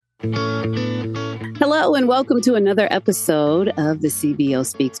Hello and welcome to another episode of the CBO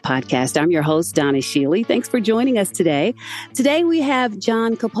Speaks podcast. I'm your host, Donna Shealy. Thanks for joining us today. Today we have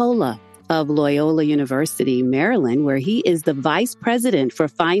John Coppola of Loyola University, Maryland, where he is the Vice President for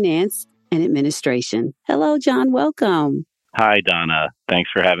Finance and Administration. Hello, John. Welcome. Hi, Donna.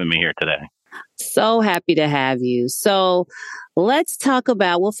 Thanks for having me here today. So happy to have you. So let's talk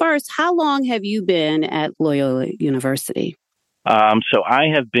about, well, first, how long have you been at Loyola University? So I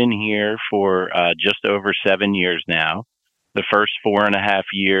have been here for just over 7 years now. The first 4.5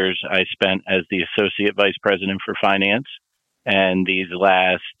 years I spent as the Associate Vice President for Finance, and these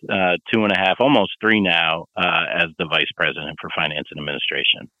last 2.5, almost 3 now, as the Vice President for Finance and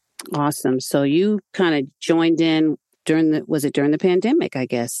Administration. Awesome. So you kind of joined in during the pandemic, I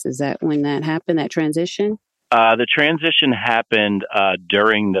guess? Is that when that happened, that transition? The transition happened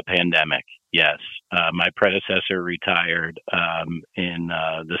during the pandemic, yes. My predecessor retired in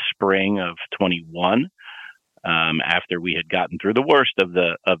the spring of 21 after we had gotten through the worst of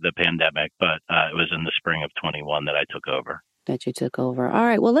the pandemic, but it was in the spring of 21 that I took over. That you took over. All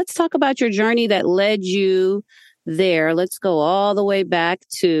right. Well, let's talk about your journey that led you there. Let's go all the way back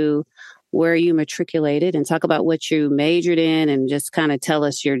to where you matriculated and talk about what you majored in and just kind of tell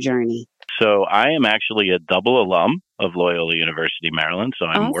us your journey. So I am actually a double alum of Loyola University, Maryland. So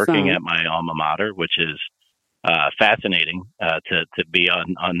I'm Awesome. working at my alma mater, which is fascinating to be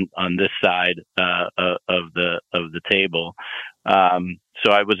on this side of the table.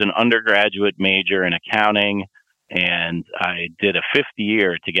 So I was an undergraduate major in accounting, and I did a 5th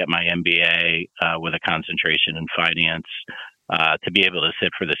year to get my MBA with a concentration in finance. To be able to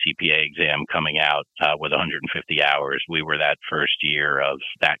sit for the CPA exam coming out with 150 hours. We were that first year of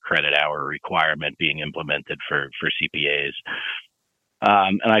that credit hour requirement being implemented for CPAs.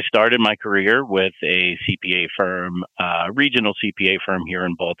 And I started my career with a CPA firm, regional CPA firm here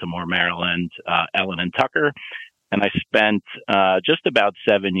in Baltimore, Maryland, Ellen & Tucker. And I spent just about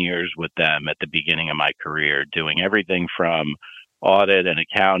 7 years with them at the beginning of my career, doing everything from audit and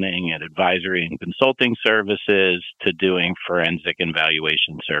accounting and advisory and consulting services to doing forensic and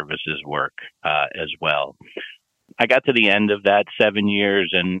valuation services work as well. I got to the end of that 7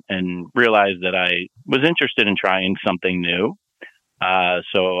 years and realized that I was interested in trying something new.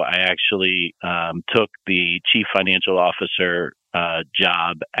 So I actually took the chief financial officer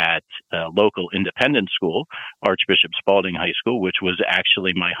job at a local independent school, Archbishop Spalding High School, which was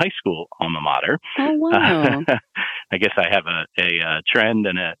actually my high school alma mater. Oh, wow. I guess I have a trend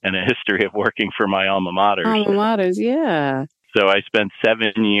and a history of working for my alma maters. Alma maters, yeah. So I spent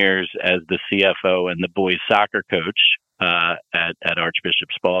 7 years as the CFO and the boys soccer coach at Archbishop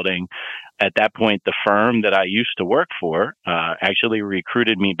Spalding. At that point, the firm that I used to work for actually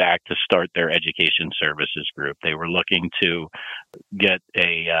recruited me back to start their education services group. They were looking to get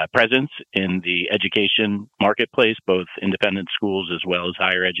a presence in the education marketplace, both independent schools as well as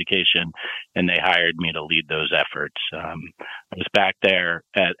higher education, and they hired me to lead those efforts. I was back there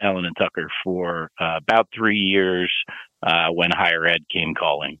at Ellen & Tucker for about 3 years when higher ed came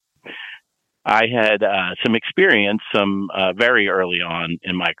calling. I had some experience very early on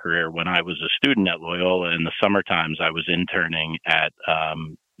in my career when I was a student at Loyola. In the summer times, I was interning at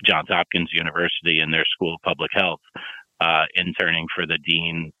Johns Hopkins University in their School of Public Health, interning for the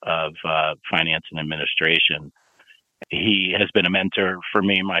Dean of Finance and Administration. He has been a mentor for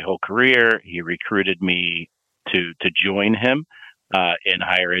me my whole career. He recruited me to join him in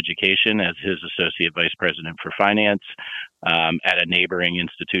higher education as his Associate Vice President for Finance at a neighboring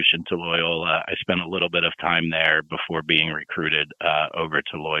institution to Loyola. I spent a little bit of time there before being recruited over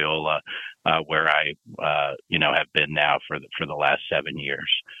to Loyola, where I have been now for the last 7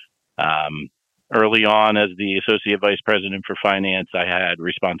 years. Early on as the Associate Vice President for Finance, I had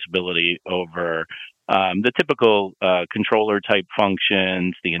responsibility over the typical controller type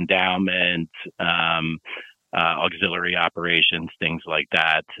functions, the endowment, auxiliary operations, things like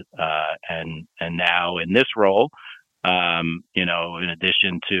that. And now in this role, in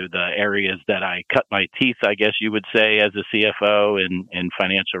addition to the areas that I cut my teeth, I guess you would say, as a CFO in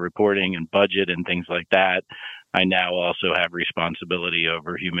financial reporting and budget and things like that, I now also have responsibility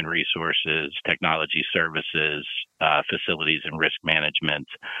over human resources, technology services, facilities and risk management,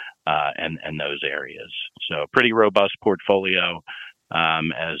 and those areas. So pretty robust portfolio.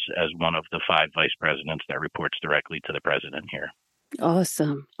 As one of the 5 vice presidents that reports directly to the president here.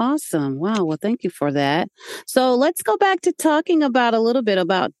 Awesome. Awesome. Wow. Well, thank you for that. So let's go back to talking about a little bit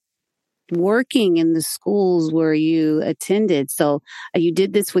about working in the schools where you attended. So you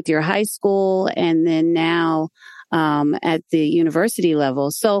did this with your high school, and then now at the university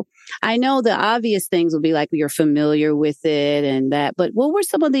level. So I know the obvious things will be like you're familiar with it and that, but what were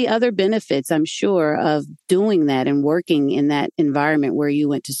some of the other benefits, I'm sure, of doing that and working in that environment where you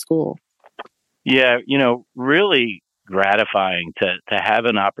went to school? Yeah, really gratifying to have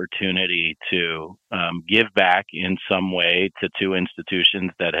an opportunity to give back in some way to two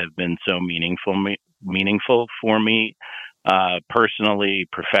institutions that have been so meaningful for me personally,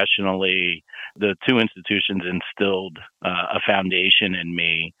 professionally. The two institutions instilled a foundation in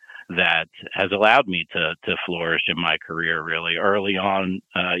me that has allowed me to flourish in my career really early on.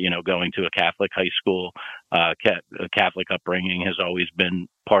 Going to a Catholic high school, a Catholic upbringing has always been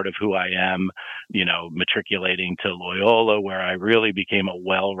part of who I am. Matriculating to Loyola, where I really became a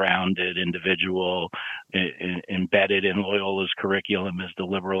well-rounded individual, embedded in Loyola's curriculum as the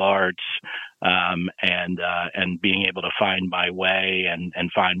liberal arts, and being able to find my way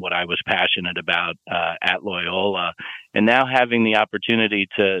and find what I was passionate about at Loyola, and now having the opportunity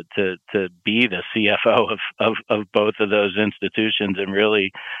to be the CFO of both of those institutions and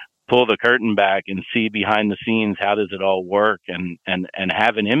really pull the curtain back and see behind the scenes how does it all work and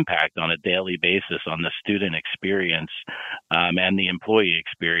have an impact on a daily basis on the student experience and the employee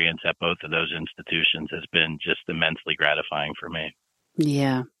experience at both of those institutions has been just immensely gratifying for me.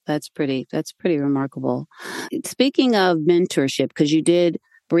 Yeah, that's pretty remarkable. Speaking of mentorship, because you did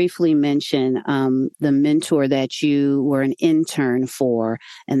briefly mention the mentor that you were an intern for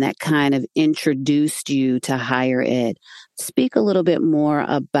and that kind of introduced you to higher ed. Speak a little bit more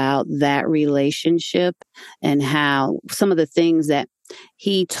about that relationship and how some of the things that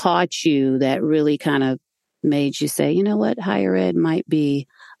he taught you that really kind of made you say, you know what, higher ed might be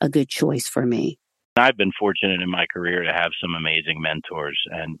a good choice for me. I've been fortunate in my career to have some amazing mentors,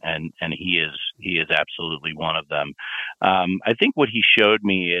 and he is absolutely one of them. I think what he showed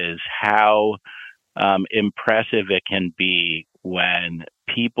me is how impressive it can be when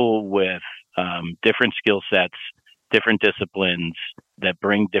people with different skill sets, different disciplines that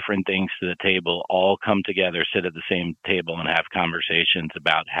bring different things to the table all come together, sit at the same table and have conversations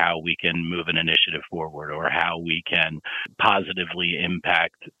about how we can move an initiative forward or how we can positively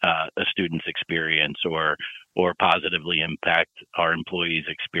impact a student's experience or positively impact our employees'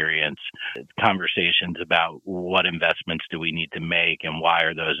 experience. Conversations about what investments do we need to make and why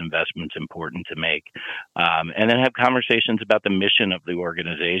are those investments important to make. And then have conversations about the mission of the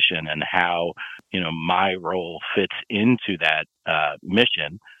organization and how, my role fits into that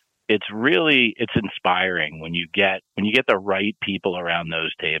mission. It's inspiring when you get the right people around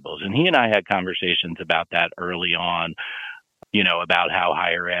those tables. And he and I had conversations about that early on, about how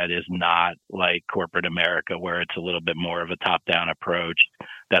higher ed is not like corporate America, where it's a little bit more of a top-down approach,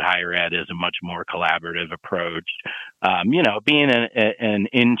 that higher ed is a much more collaborative approach. Being an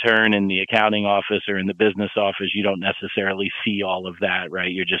intern in the accounting office or in the business office, you don't necessarily see all of that,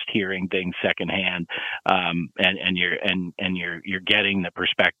 right? You're just hearing things secondhand, and you're getting the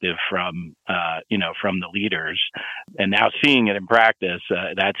perspective from the leaders, and now seeing it in practice.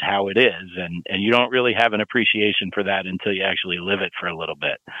 That's how it is, and you don't really have an appreciation for that until you actually live it for a little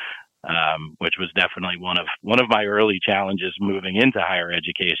bit. Which was definitely one of my early challenges moving into higher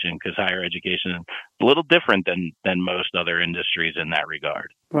education, because higher education is a little different than most other industries in that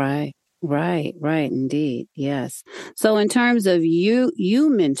regard. Right, indeed. Yes. So in terms of you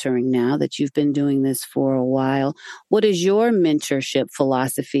mentoring, now that you've been doing this for a while, what is your mentorship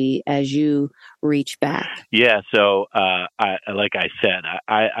philosophy as you reach back? Yeah. So, like I said,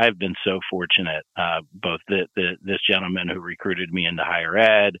 I've been so fortunate, both this gentleman who recruited me into higher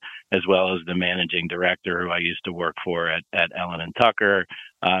ed, as well as the managing director who I used to work for at Ellen and Tucker,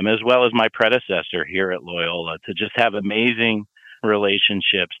 as well as my predecessor here at Loyola, to just have amazing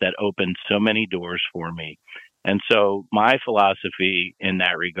relationships that opened so many doors for me. And so my philosophy in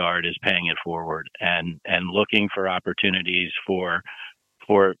that regard is paying it forward and looking for opportunities for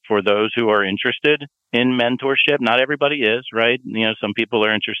those who are interested in mentorship. Not everybody is, right? Some people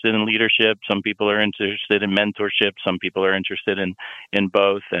are interested in leadership, some people are interested in mentorship, some people are interested in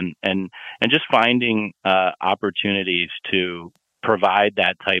both, and just finding opportunities to provide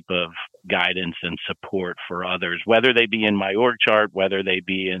that type of guidance and support for others, whether they be in my org chart, whether they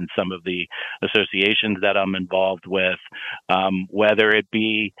be in some of the associations that I'm involved with, whether it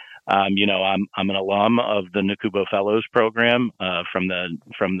be I'm an alum of the Nakubo Fellows program from the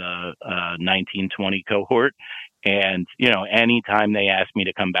 1920 cohort. And, anytime they ask me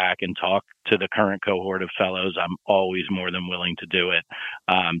to come back and talk to the current cohort of fellows, I'm always more than willing to do it,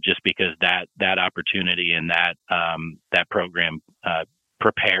 just because that opportunity and that program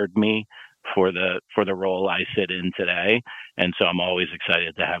prepared me for the role I sit in today. And so I'm always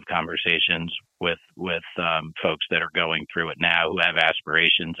excited to have conversations with folks that are going through it now who have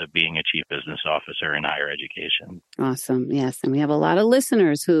aspirations of being a chief business officer in higher education. Awesome. Yes. And we have a lot of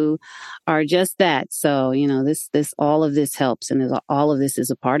listeners who are just that. So, all of this helps. And all of this is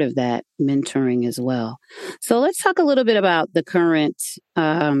a part of that mentoring as well. So let's talk a little bit about the current,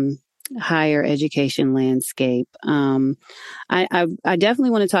 higher education landscape. I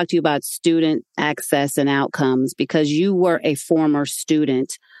definitely want to talk to you about student access and outcomes because you were a former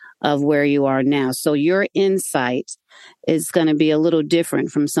student of where you are now. So your insight is going to be a little different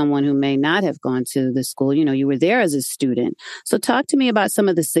from someone who may not have gone to the school. You were there as a student. So talk to me about some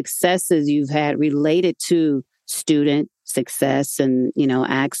of the successes you've had related to student success and,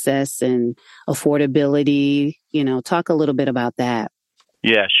 access and affordability. Talk a little bit about that.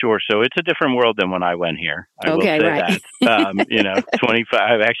 Yeah, sure. So it's a different world than when I went here. I will say right. that. 25.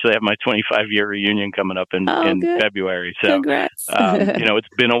 I actually have my 25-year reunion coming up in February. So, congrats. It's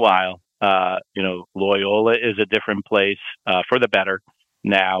been a while. Loyola is a different place for the better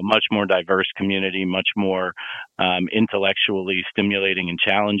now, much more diverse community, much more intellectually stimulating and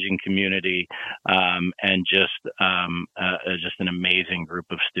challenging community, and just an amazing group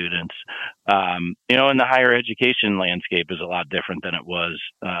of students. And the higher education landscape is a lot different than it was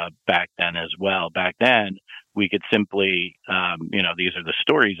back then as well. Back then, we could simply, these are the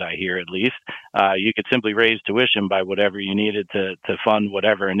stories I hear at least, you could simply raise tuition by whatever you needed to fund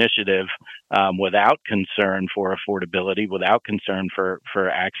whatever initiative without concern for affordability, without concern for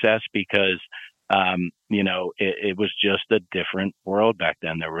access, because it was just a different world back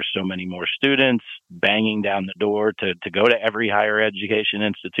then. There were so many more students banging down the door to go to every higher education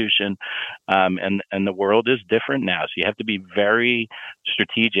institution. And the world is different now. So you have to be very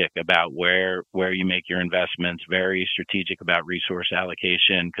strategic about where you make your investments, very strategic about resource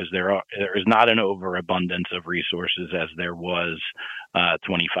allocation, because there is not an overabundance of resources as there was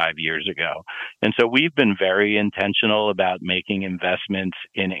 25 years ago. And so we've been very intentional about making investments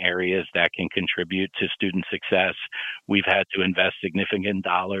in areas that can contribute to student success. We've had to invest significant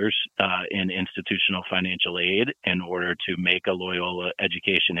dollars in institutional financial aid in order to make a Loyola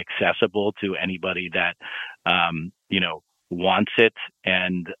education accessible to anybody that, wants it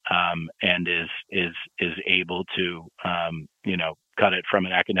and is able to, cut it from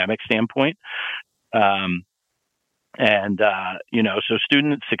an academic standpoint. So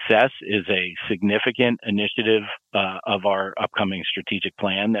student success is a significant initiative of our upcoming strategic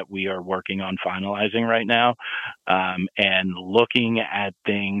plan that we are working on finalizing right now, and looking at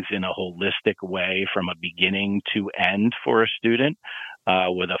things in a holistic way from a beginning to end for a student,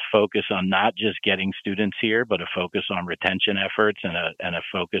 with a focus on not just getting students here, but a focus on retention efforts and a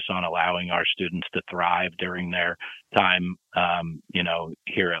focus on allowing our students to thrive during their time,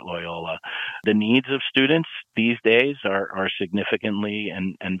 here at Loyola. The needs of students these days are significantly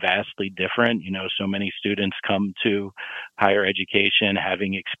and vastly different. So many students come to higher education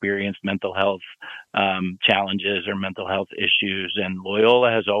having experienced mental health challenges or mental health issues, and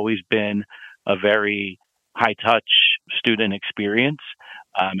Loyola has always been a very high touch student experience.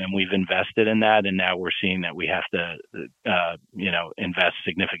 And we've invested in that. And now we're seeing that we have to, invest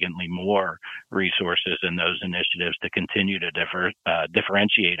significantly more resources in those initiatives to continue to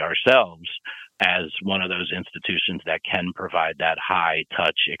differentiate ourselves as one of those institutions that can provide that high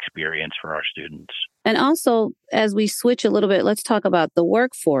touch experience for our students. And also, as we switch a little bit, let's talk about the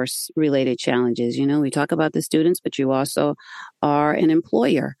workforce related challenges. We talk about the students, but you also are an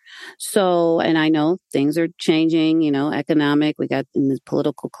employer. So, and I know things are changing, economic, we got in the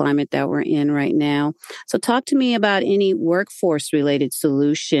political climate that we're in right now. So talk to me about any workforce related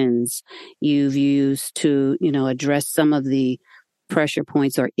solutions you've used to, address some of the pressure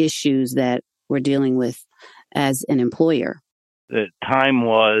points or issues that we're dealing with as an employer. The time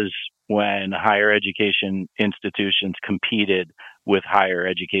was when higher education institutions competed with higher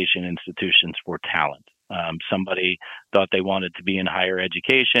education institutions for talent. Somebody thought they wanted to be in higher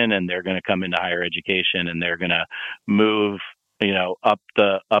education, and they're going to come into higher education, and they're going to move, up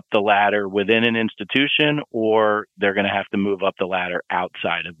the ladder within an institution, or they're going to have to move up the ladder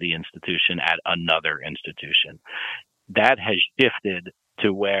outside of the institution at another institution. That has shifted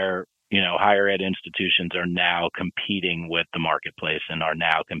to where higher ed institutions are now competing with the marketplace and are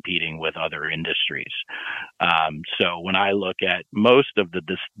now competing with other industries. So when I look at most of the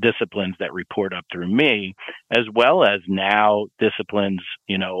disciplines that report up through me, as well as now disciplines,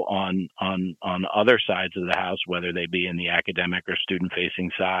 on other sides of the house, whether they be in the academic or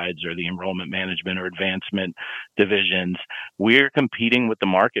student-facing sides or the enrollment management or advancement divisions, we're competing with the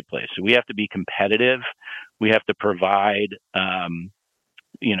marketplace. So we have to be competitive. We have to provide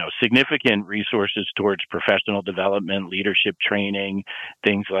significant resources towards professional development, leadership training,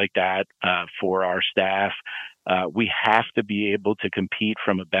 things like that for our staff. We have to be able to compete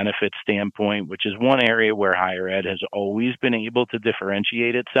from a benefit standpoint, which is one area where higher ed has always been able to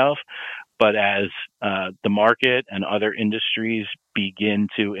differentiate itself. But as the market and other industries begin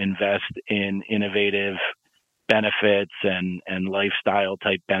to invest in innovative benefits and lifestyle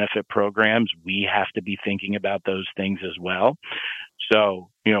type benefit programs, we have to be thinking about those things as well. So,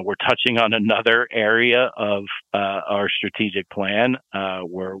 we're touching on another area of our strategic plan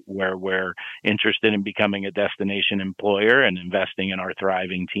where we're interested in becoming a destination employer and investing in our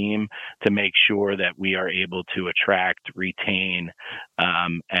thriving team to make sure that we are able to attract, retain,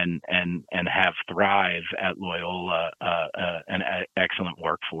 and have thrive at Loyola an excellent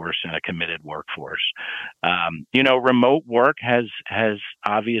workforce and a committed workforce. Remote work has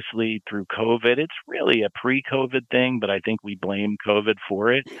obviously through COVID, it's really a pre-COVID thing, but I think we blame COVID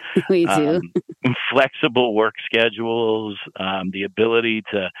for it. We do. Flexible work schedules, the ability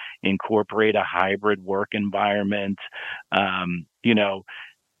to incorporate a hybrid work environment,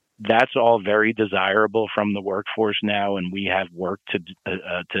 that's all very desirable from the workforce now, and we have work to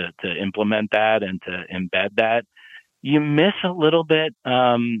implement that and to embed that. You miss a little bit,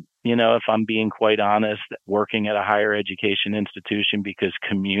 if I'm being quite honest, working at a higher education institution because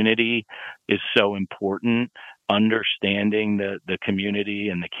community is so important. Understanding the community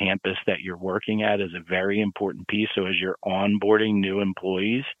and the campus that you're working at is a very important piece. So as you're onboarding new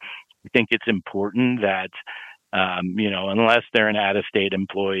employees, I think it's important that unless they're an out-of-state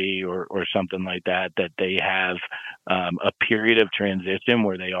employee or something like that, that they have a period of transition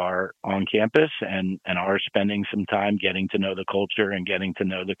where they are on campus and are spending some time getting to know the culture and getting to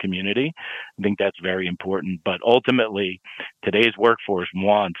know the community. I think that's very important. But ultimately, today's workforce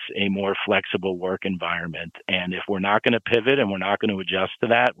wants a more flexible work environment. And if we're not going to pivot and we're not going to adjust to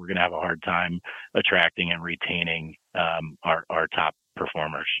that, we're going to have a hard time attracting and retaining our top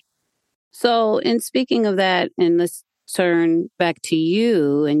performers. So, in speaking of that, and let's turn back to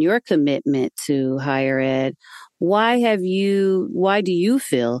you and your commitment to higher ed. Why do you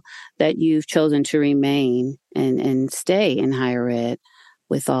feel that you've chosen to remain and stay in higher ed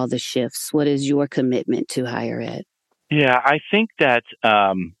with all the shifts? What is your commitment to higher ed? Yeah, I think that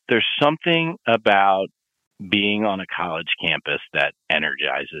there's something about being on a college campus that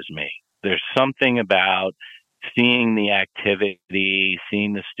energizes me. There's something about seeing the activity,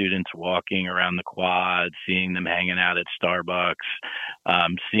 seeing the students walking around the quad, seeing them hanging out at Starbucks,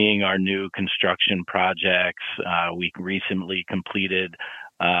 seeing our new construction projects. We recently completed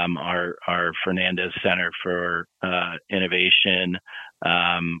our Fernandez Center for Innovation.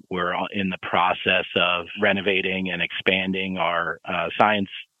 We're in the process of renovating and expanding our science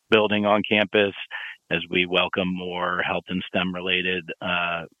building on campus as we welcome more health and STEM related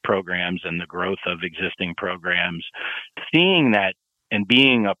programs and the growth of existing programs. Seeing that and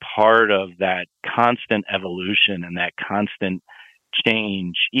being a part of that constant evolution and that constant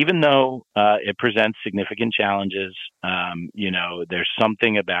change, even though it presents significant challenges, there's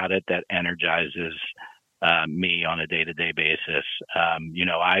something about it that energizes me on a day-to-day basis.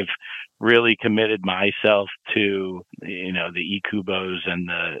 I've really committed myself to, the Ikubos and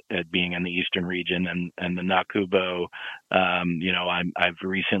being in the Eastern region and the Nakubo. I've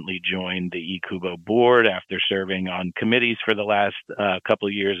recently joined the Ikubo board after serving on committees for the last couple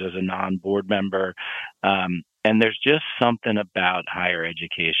of years as a non-board member. And there's just something about higher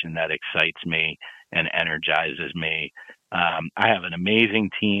education that excites me and energizes me. I have an amazing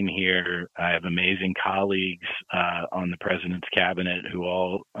team here. I have amazing colleagues on the president's cabinet who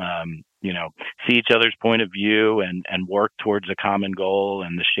all, see each other's point of view and work towards a common goal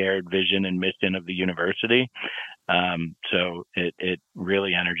and the shared vision and mission of the university. So it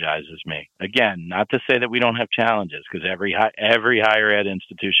really energizes me. Again, not to say that we don't have challenges, because every higher ed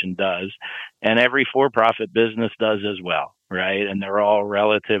institution does, and every for-profit business does as well, right? And they're all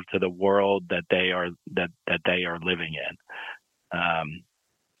relative to the world that they are living in.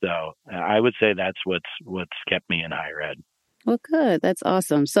 So I would say that's what's kept me in higher ed. Well, good. That's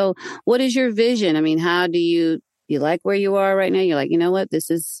awesome. So what is your vision? I mean, how do you like where you are right now? You're like, you know what, this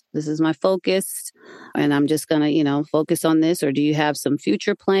is my focus and I'm just going to, focus on this. Or do you have some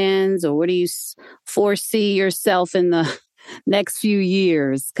future plans, or what do you foresee yourself in the next few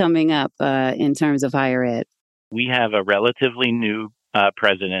years coming up in terms of higher ed? We have a relatively new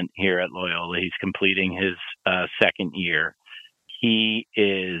president here at Loyola. He's completing his second year. He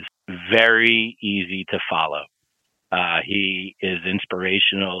is very easy to follow. He is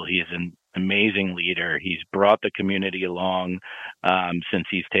inspirational. He's amazing leader. He's brought the community along since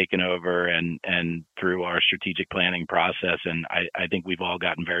he's taken over and through our strategic planning process. And I think we've all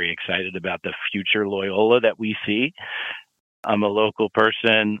gotten very excited about the future Loyola that we see. I'm a local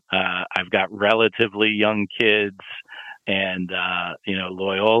person. I've got relatively young kids, and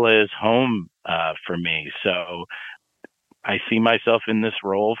Loyola is home for me. So I see myself in this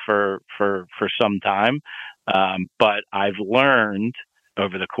role for some time, but I've learned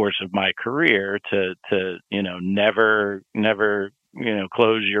over the course of my career to never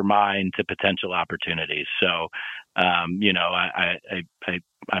close your mind to potential opportunities. So I'm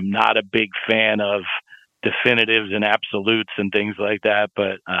not a big fan of definitives and absolutes and things like that,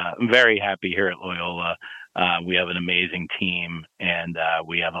 but I'm very happy here at Loyola. We have an amazing team, and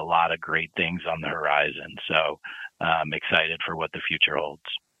we have a lot of great things on the horizon. So I'm excited for what the future holds.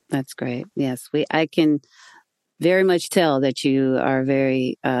 That's great. Yes, I can very much tell that you are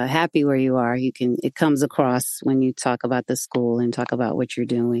very happy where you are. It comes across when you talk about the school and talk about what you're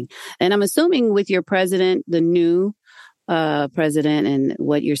doing. And I'm assuming with your president, the new president, and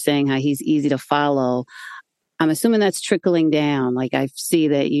what you're saying, how he's easy to follow, I'm assuming that's trickling down. Like, I see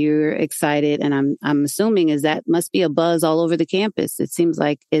that you're excited, and I'm assuming that must be a buzz all over the campus. It seems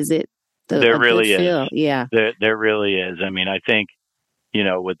like, there really is. Yeah. There really is. I mean, I think,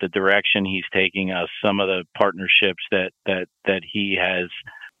 with the direction he's taking us, some of the partnerships that he has,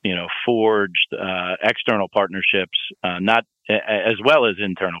 forged, external partnerships, not as well as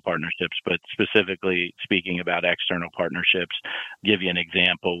internal partnerships, but specifically speaking about external partnerships. Give you an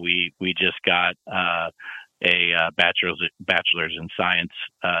example. We just got a bachelor's in science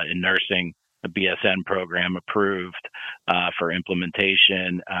in nursing, a BSN program approved for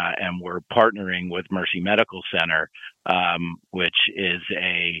implementation, and we're partnering with Mercy Medical Center, which is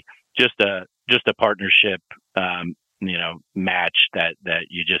just a partnership, match that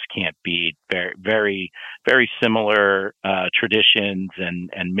you just can't beat. Very, very, very similar traditions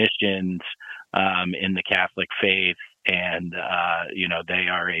and missions in the Catholic faith. And, they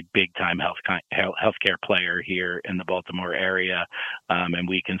are a big time healthcare player here in the Baltimore area. And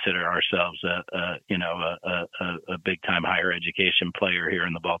we consider ourselves a big time higher education player here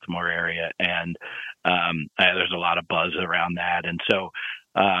in the Baltimore area. And, there's a lot of buzz around that. And so,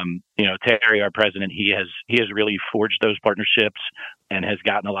 Terry, our president, he has really forged those partnerships and has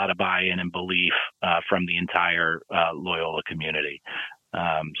gotten a lot of buy-in and belief from the entire Loyola community.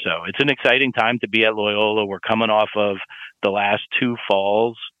 So it's an exciting time to be at Loyola. We're coming off of the last two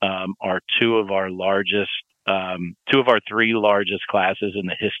falls, are two of our three largest classes in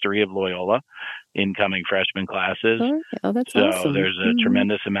the history of Loyola, incoming freshman classes. Oh, that's so awesome. There's a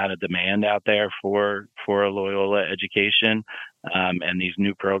tremendous amount of demand out there for a Loyola education. And these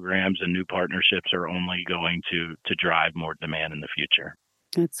new programs and new partnerships are only going to drive more demand in the future.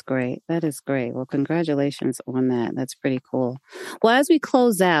 That's great. That is great. Well, congratulations on that. That's pretty cool. Well, as we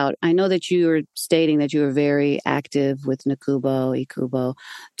close out, I know that you were stating that you were very active with Ikubo.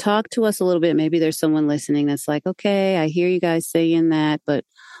 Talk to us a little bit. Maybe there's someone listening that's like, okay, I hear you guys saying that, but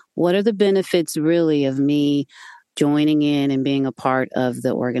what are the benefits really of me joining in and being a part of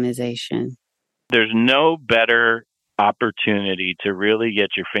the organization? There's no better opportunity to really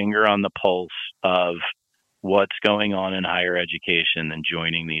get your finger on the pulse of what's going on in higher education than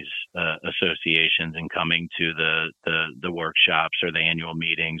joining these associations and coming to the workshops or the annual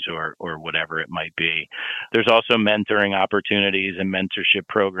meetings or whatever it might be. There's also mentoring opportunities and mentorship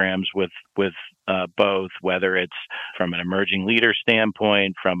programs with both, whether it's from an emerging leader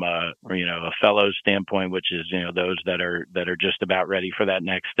standpoint, from a fellow standpoint, which is those that are just about ready for that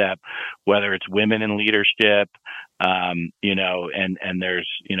next step, whether it's women in leadership, and there's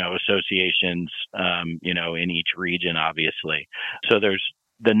associations in each region, obviously. So there's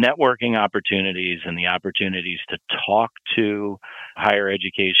the networking opportunities and the opportunities to talk to higher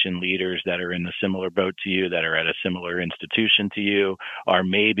education leaders that are in a similar boat to you, that are at a similar institution to you, or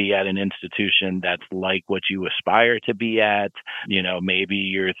maybe at an institution that's like what you aspire to be at. Maybe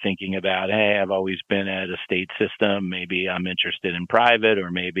you're thinking about, hey, I've always been at a state system. Maybe I'm interested in private,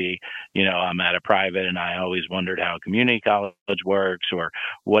 or maybe, I'm at a private and I always wondered how a community college works, or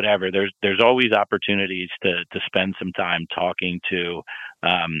whatever. There's always opportunities to spend some time talking to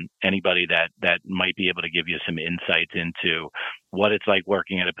anybody that might be able to give you some insights into what it's like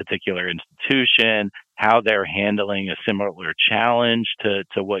working at a particular institution, how they're handling a similar challenge to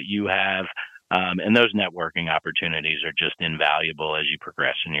what you have. And those networking opportunities are just invaluable as you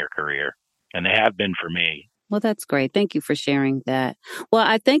progress in your career. And they have been for me. Well, that's great. Thank you for sharing that. Well,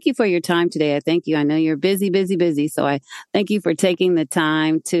 I thank you for your time today. I thank you. I know you're busy. So I thank you for taking the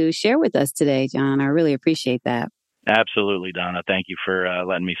time to share with us today, John. I really appreciate that. Absolutely, Donna. Thank you for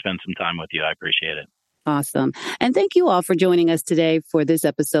letting me spend some time with you. I appreciate it. Awesome. And thank you all for joining us today for this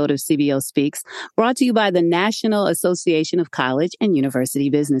episode of CBO Speaks, brought to you by the National Association of College and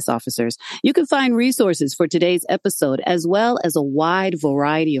University Business Officers. You can find resources for today's episode, as well as a wide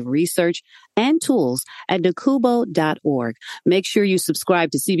variety of research and tools at dacubo.org. Make sure you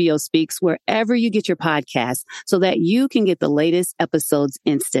subscribe to CBO Speaks wherever you get your podcasts so that you can get the latest episodes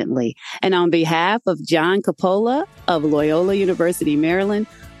instantly. And on behalf of John Coppola of Loyola University, Maryland,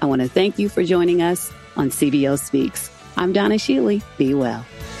 I want to thank you for joining us on CBO Speaks. I'm Donna Shealy. Be well.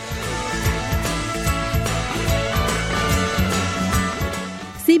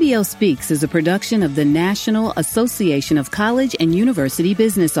 CBO Speaks is a production of the National Association of College and University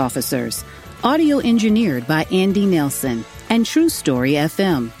Business Officers. Audio engineered by Andy Nelson and True Story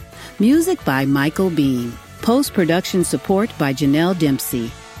FM. Music by Michael Beam. Post-production support by Janelle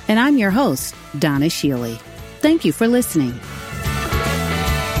Dempsey. And I'm your host, Donna Shealy. Thank you for listening.